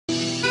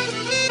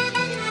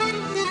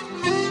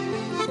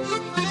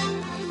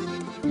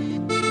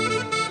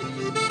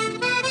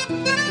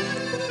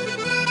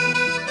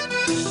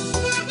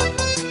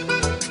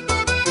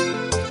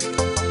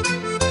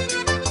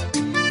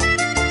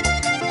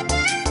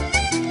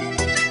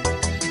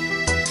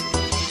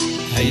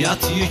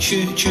Həyat yükü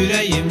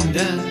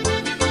kürəyimdə,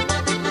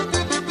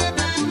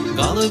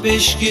 qalıb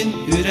eşqin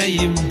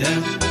ürəyimdə.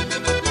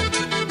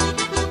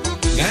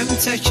 Qəm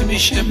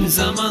çəkmişəm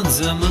zaman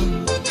zaman,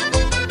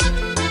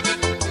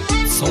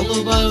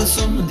 solub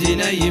arzum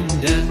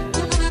diləyimdə.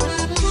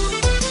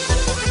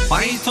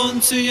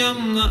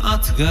 Faytoncuyam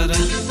at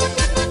qara,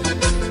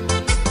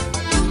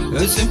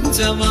 özüm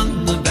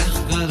cavanlı bəx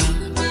qara.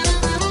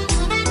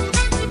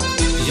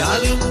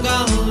 Yarım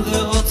qaldı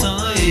o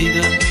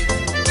tayda,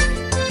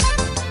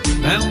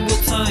 mən bu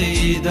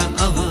tayda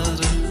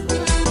avara.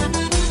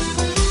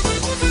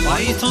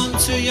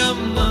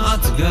 Faytoncuyam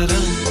at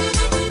qara,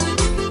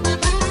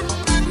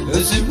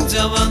 özüm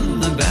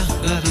cavanlı bəx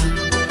qara.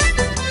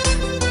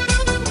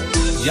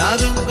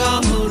 Yarım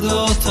qaldı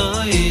o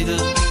tayda,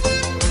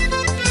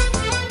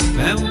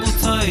 mən bu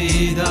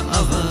tayda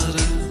avara.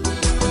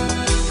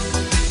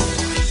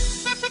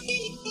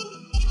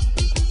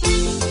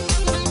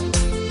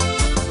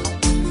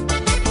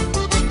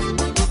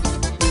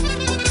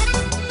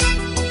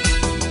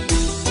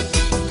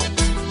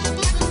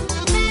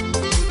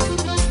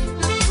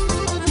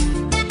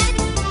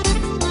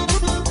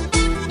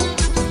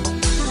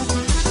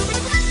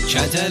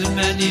 Kədər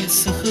məni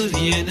sıxır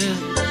yenə,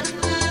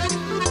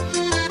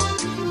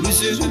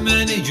 üzür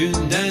məni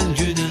gündən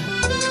günə.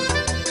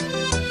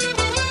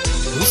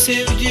 Bu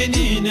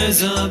sevginin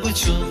əzabı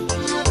çox,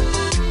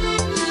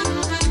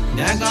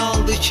 nə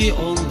qaldı ki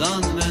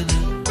ondan mənə.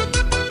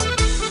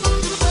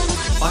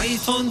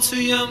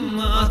 Faytoncuyam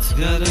at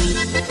qara,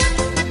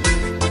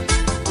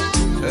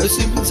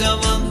 özüm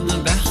cavanlı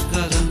bəx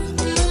qara.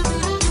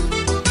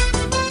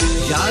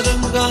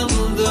 Yarım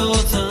qaldı o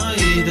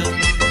tayda,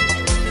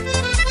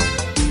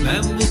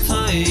 mən bu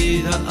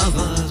tayda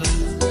avara.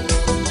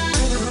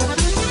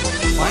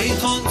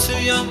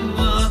 Faytoncuyam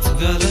at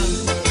qara,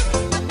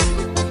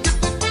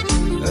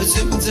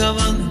 özüm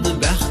cavanlı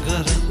bəx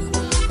qara.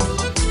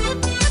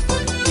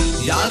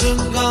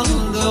 Yarım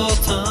qaldı o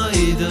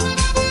tayda,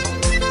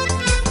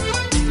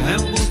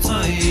 mən bu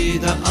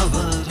tayda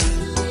avara.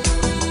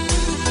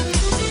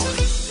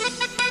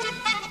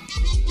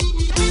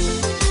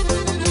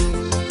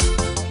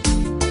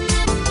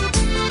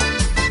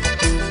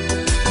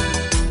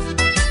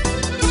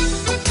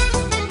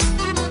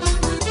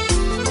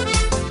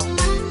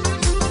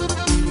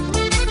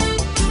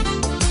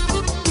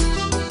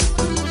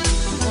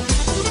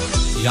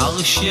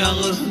 Yağış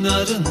yağır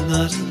narın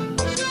narın,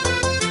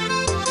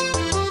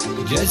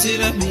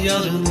 gezirəm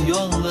yarın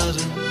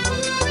yolları.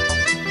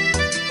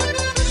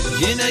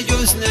 Yenə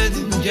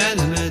gözlədim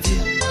gəlmədi,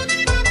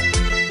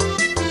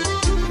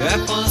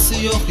 vəfası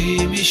yox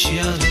imiş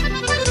yarın.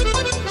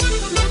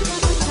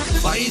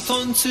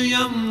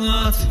 Faytoncuyam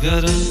at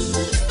qara,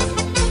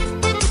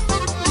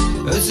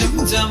 özüm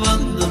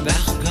cavanlı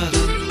bəx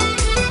qara.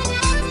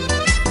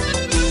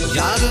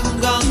 Yarım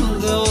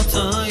qaldı o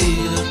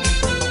tayda,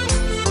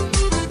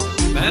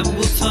 mən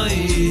bu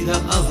tayda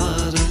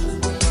avara.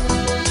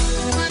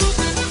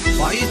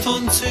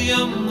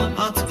 Faytoncuyam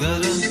at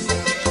qara,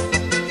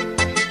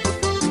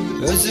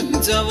 özüm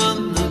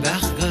cavanlı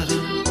bəx qara.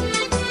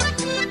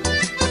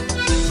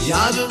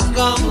 Yarım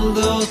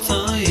qaldı o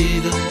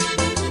tayda,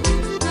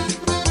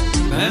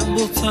 mən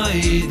bu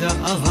tayda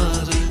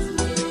avara.